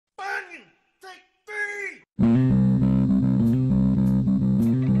Welcome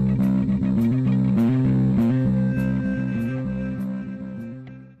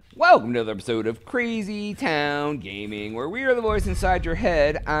to another episode of Crazy Town Gaming, where we are the voice inside your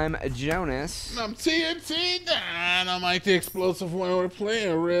head. I'm Jonas. And I'm TNT Dynamite, the explosive one. We're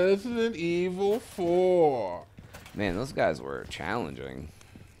playing Resident Evil 4. Man, those guys were challenging.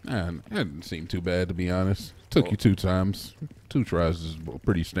 And it didn't seem too bad, to be honest. Took you 2 times. 2 tries is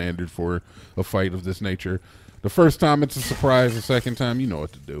pretty standard for a fight of this nature. The first time it's a surprise. The second time, you know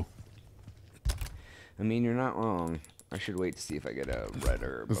what to do. I mean, you're not wrong. I should wait to see if I get a red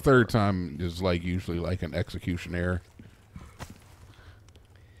herb. The third time is like usually like an execution error.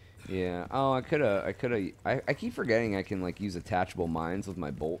 Yeah. Oh, I coulda. I keep forgetting I can like use attachable mines with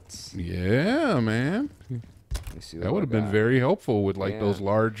my bolts. Yeah, man. That would have been very helpful with like those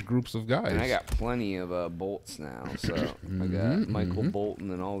large groups of guys. And I got plenty of bolts now, so I got Michael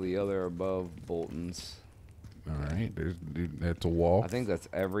Bolton and all the other above Boltons. All right, that's a wall. I think that's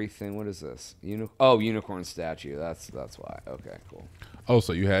everything. What is this? Unicorn statue. That's why. Okay, cool. Oh,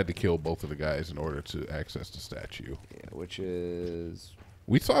 so you had to kill both of the guys in order to access the statue. Yeah, which is...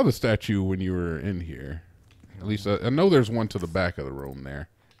 We saw the statue when you were in here. At least I know there's one to the back of the room there.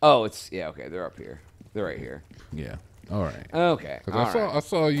 Oh, yeah, okay, they're up here. They're right here. Yeah. All right. Okay. I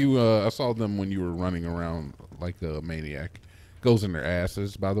saw you. I saw them when you were running around like a maniac. Goes in their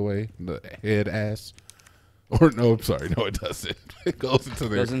asses, by the way. The head ass. Or no, I'm sorry, no, it doesn't. It goes into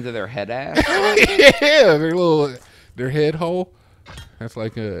their head ass. Yeah, their head hole. That's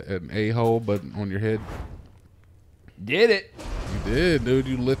like an a hole, but on your head. Did it? You did, dude.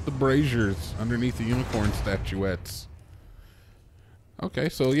 You lit the braziers underneath the unicorn statuettes. Okay,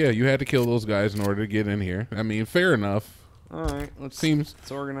 so yeah, you had to kill those guys in order to get in here. I mean, fair enough. All right, let's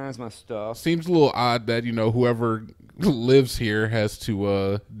organize my stuff. Seems a little odd that whoever lives here has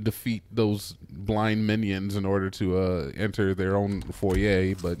to defeat those blind minions in order to enter their own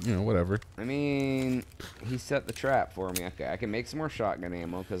foyer, but whatever. I mean, he set the trap for me. Okay, I can make some more shotgun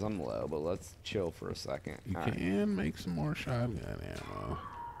ammo because I'm low, but let's chill for a second. You can make some more shotgun ammo.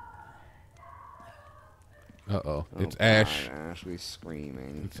 Uh-oh, it's Ash. Ashley's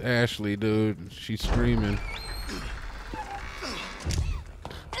screaming. It's Ashley, dude. She's screaming.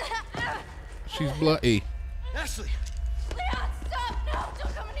 She's bloody. Ashley! Leon, stop! No,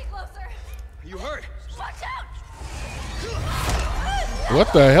 don't come any closer! Are you hurt? Watch out!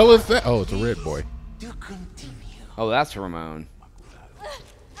 What the hell is that? Oh, it's a red boy. Do continue. Oh, that's Ramon.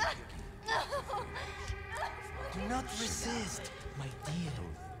 Do not resist, my dear.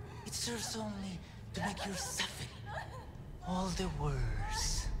 It serves only to make your suffering all the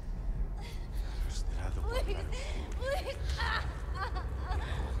worse. Please, please!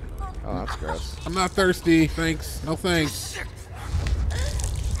 Oh, that's gross. I'm not thirsty, thanks. No thanks.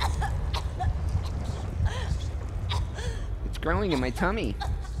 It's growing in my tummy.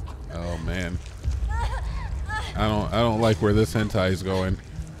 Oh man. I don't like where this hentai is going.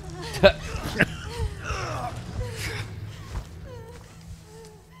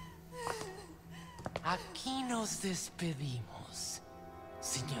 Aquí nos despedimos,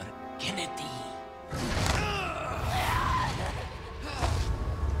 Señor Kennedy.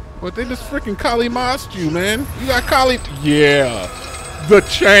 What, they just freaking Kali Mossed you, man. You got Kali. Yeah. The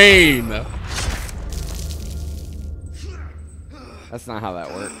chain. That's not how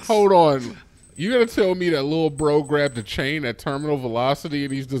that works. Hold on. You gonna tell me that little bro grabbed the chain at terminal velocity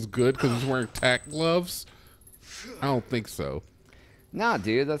and he's just good because he's wearing tack gloves? I don't think so. Nah,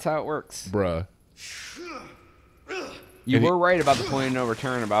 dude, that's how it works. Bruh. You were right about the point of no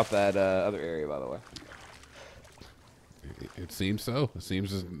return about that other area, by the way. It seems so. It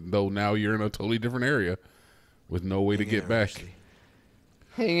seems as though now you're in a totally different area with no way to get back. Ashley.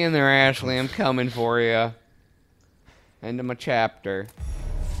 Hang in there, Ashley. I'm coming for you. End of my chapter.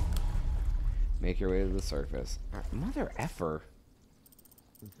 Make your way to the surface. Mother effer.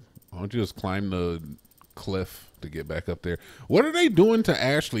 Why don't you just climb the cliff to get back up there? What are they doing to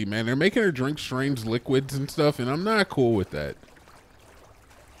Ashley, man? They're making her drink strange liquids and stuff, and I'm not cool with that.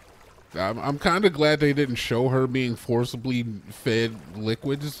 I'm kind of glad they didn't show her being forcibly fed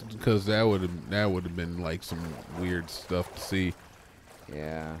liquids, because that would have been like some weird stuff to see.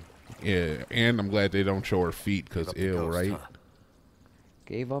 Yeah. Yeah, and I'm glad they don't show her feet, because ew, right? Huh?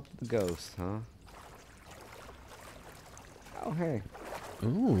 Gave up the ghost, huh? Oh, hey.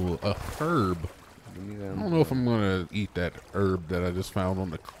 Ooh, a herb. Give me I them. don't know if I'm gonna eat that herb that I just found on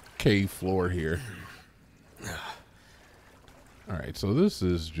the cave floor here. All right, so this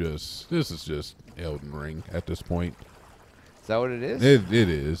is just Elden Ring at this point. Is that what it is? It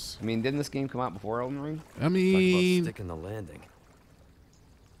is. I mean, didn't this game come out before Elden Ring? I mean, Sticking the landing.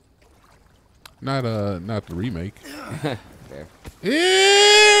 Not the remake. There.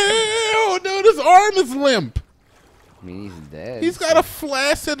 Ew, dude, his arm is limp. I mean, he's dead. He's got a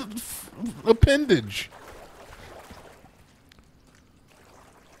flaccid appendage.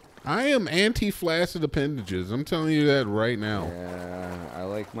 I am anti-flaccid appendages. I'm telling you that right now. Yeah, I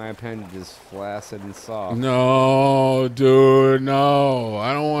like my appendages flaccid and soft. No, dude, no.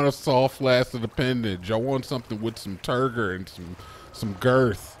 I don't want a soft, flaccid appendage. I want something with some turgor and some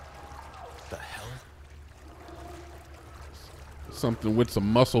girth. The hell? Something with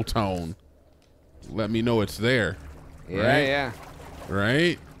some muscle tone. Let me know it's there. Yeah, right? yeah.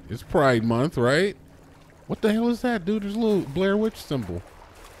 Right? It's Pride Month, right? What the hell is that, dude? There's a little Blair Witch symbol.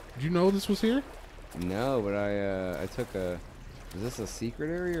 Did you know this was here? No, but I took a... Is this a secret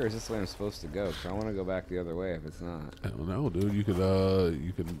area, or is this the way I'm supposed to go? Because I want to go back the other way if it's not. I don't know, dude. You could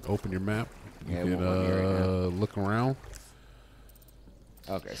open your map. You Yeah, could it won't let me right now. look around.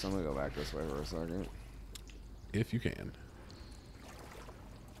 Okay, so I'm going to go back this way for a second. If you can.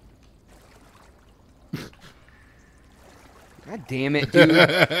 God damn it, dude. Like,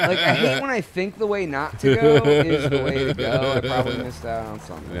 I hate when I think the way not to go is the way to go. I probably missed out on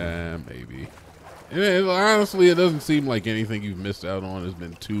something. Yeah, maybe. And honestly, it doesn't seem like anything you've missed out on has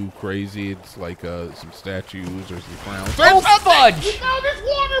been too crazy. It's like some statues or some crowns. Oh, fudge! No, there's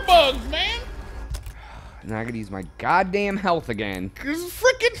water bugs, man. Now I gotta use my goddamn health again. There's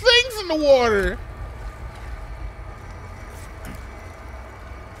freaking things in the water.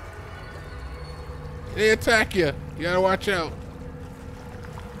 They attack you. You gotta watch out.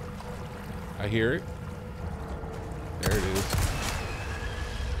 I hear it. There it is.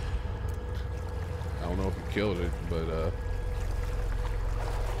 I don't know if you killed it, but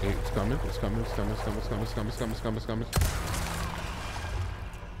hey, it's coming. It's coming. It's coming. It's coming. It's coming. It's coming. It's coming. It's coming. It's coming.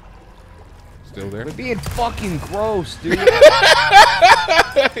 Still there? We're being fucking gross, dude. It's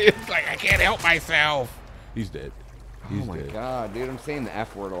like I can't help myself. He's dead. He's oh my dead. god, dude, I'm saying the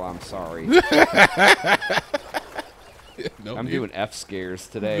F word a lot. I'm sorry. Nope, I'm doing F scares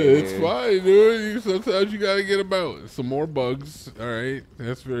today. It's dude. fine, dude. Sometimes you gotta get about some more bugs. All right,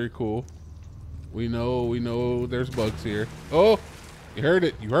 that's very cool. We know there's bugs here. Oh, you heard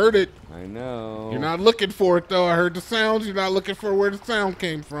it. You heard it. I know. You're not looking for it though. I heard the sounds. You're not looking for where the sound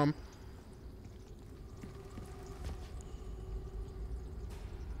came from.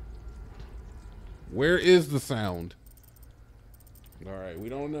 Where is the sound? All right, we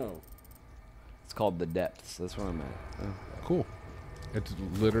don't know. It's called the depths. That's where I'm at. Oh. Cool. It's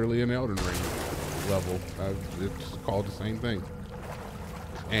literally an Elden Ring level. It's called the same thing.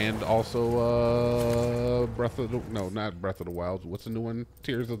 And also, not Breath of the Wild. What's the new one?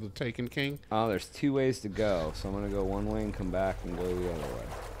 Tears of the Taken King? Oh, there's two ways to go. So I'm going to go one way and come back and go the other way.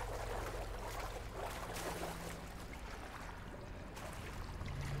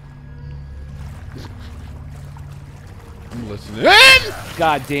 I'm listening.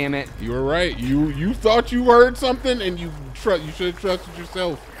 God damn it. You were right. You thought you heard something, and you should have trusted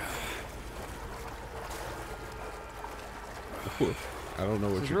yourself. I don't know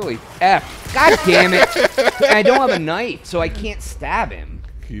what This is you're really F. God damn it. I don't have a knife, so I can't stab him.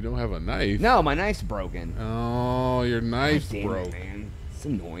 You don't have a knife? No, my knife's broken. Oh, your knife's God damn broke. it, man. It's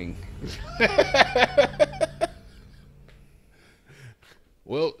annoying.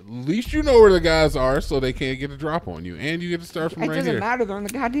 Well, at least you know where the guys are, so they can't get a drop on you, and you get to start from It right doesn't here. matter. They're in the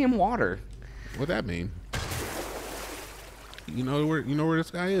goddamn water. What'd that mean? You know where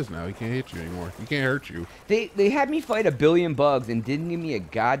this guy is now. He can't hit you anymore. He can't hurt you. They had me fight 1 billion bugs and didn't give me a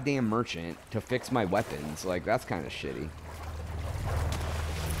goddamn merchant to fix my weapons. Like, that's kind of shitty.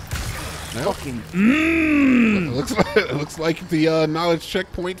 Nope. Fucking. It looks like the knowledge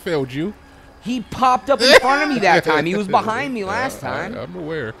checkpoint failed you. He popped up in front of me that time. He was behind me last time. I'm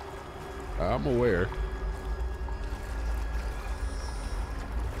aware. I'm aware.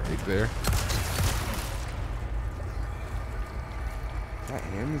 Right there. Is that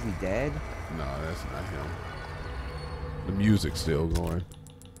him? Is he dead? No, that's not him. The music's still going.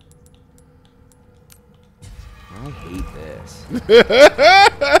 I hate this.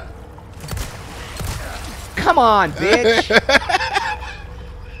 Come on, bitch.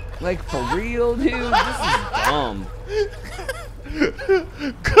 Like, for real, dude? This is dumb.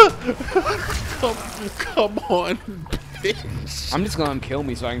 Come on, bitch. I'm just gonna let him kill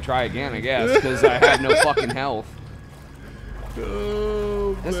me so I can try again, I guess, because I have no fucking health.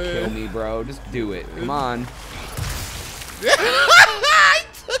 Oh, Just man. kill me, bro. Just do it. Come on. I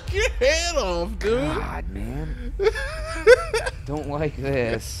took your head off, dude. God, man. Don't like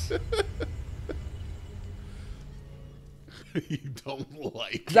this. You don't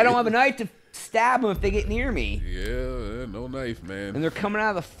like Because I don't have a knife to stab them if they get near me. Yeah, no knife, man. And they're coming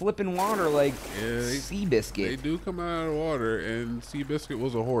out of the flipping water like Yeah, Seabiscuit. They do come out of the water, and Seabiscuit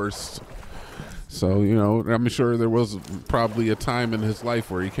was a horse. So, you know, I'm sure there was probably a time in his life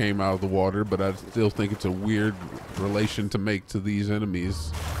where he came out of the water, but I still think it's a weird relation to make to these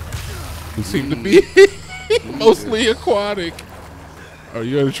enemies who seem to be mostly aquatic. Are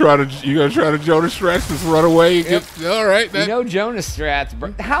you gonna try to Jonas Strats this run away? Yep. All right. You know Jonas Strats,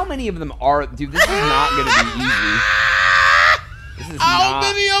 bro. How many of them are... Dude, this is not going to be easy. This is How not...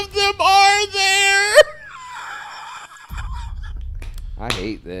 many of them are there? I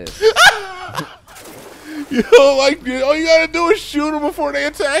hate this. You know, like, all you gotta do is shoot them before they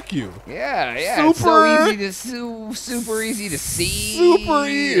attack you. Yeah, it's so easy to super easy to see. Super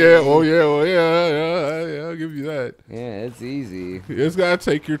easy. Yeah, yeah, I'll give you that. Yeah, it's easy. You just gotta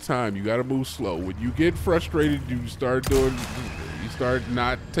take your time. You gotta move slow. When you get frustrated, you start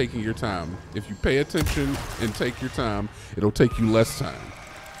not taking your time. If you pay attention and take your time, it'll take you less time.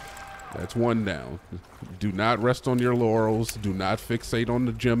 That's one down. Do not rest on your laurels. Do not fixate on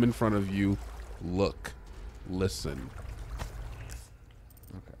the gem in front of you. Look. Listen.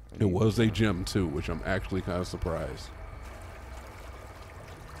 Okay. It was a gem too, which I'm actually kind of surprised.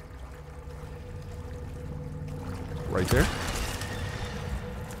 Right there.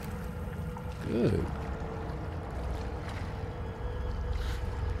 Good.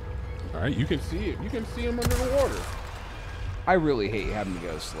 All right, you can see it. You can see him under the water. I really hate having to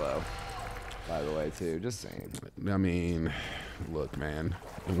go slow, by the way, too. Just saying. I mean, look, man.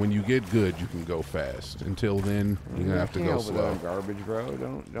 When you get good, you can go fast. Until then, you're gonna have to go slow. Garbage, bro.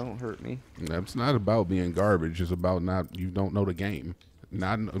 Don't hurt me. That's not about being garbage. It's about you don't know the game.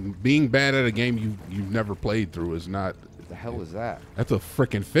 Not being bad at a game you've never played through is not. What the hell is that? That's a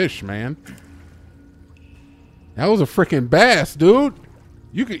freaking fish, man. That was a freaking bass, dude.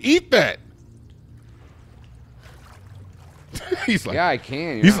 You could eat that. He's like, yeah, I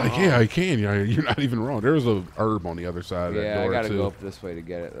can. He's like, yeah, I can. Yeah, you're not even wrong. There was a herb on the other side of that door, yeah, I gotta too. go up this way to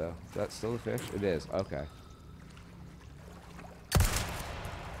get it, though. Is that still a fish? It is. Okay. You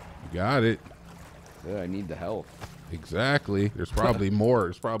got it. Yeah, I need the health. Exactly. There's probably more.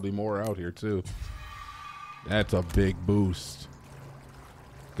 There's probably more out here, too. That's a big boost.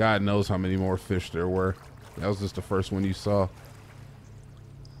 God knows how many more fish there were. That was just the first one you saw.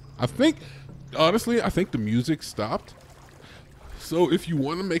 I think, honestly, I think the music stopped. So if you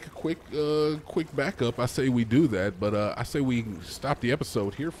want to make a quick backup, I say we do that. But I say we stop the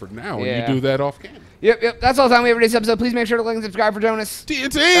episode here for now, and you do that off camera. Yep. That's all the time we have for today's episode. Please make sure to like and subscribe for Jonas.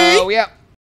 TNT! Oh, yeah.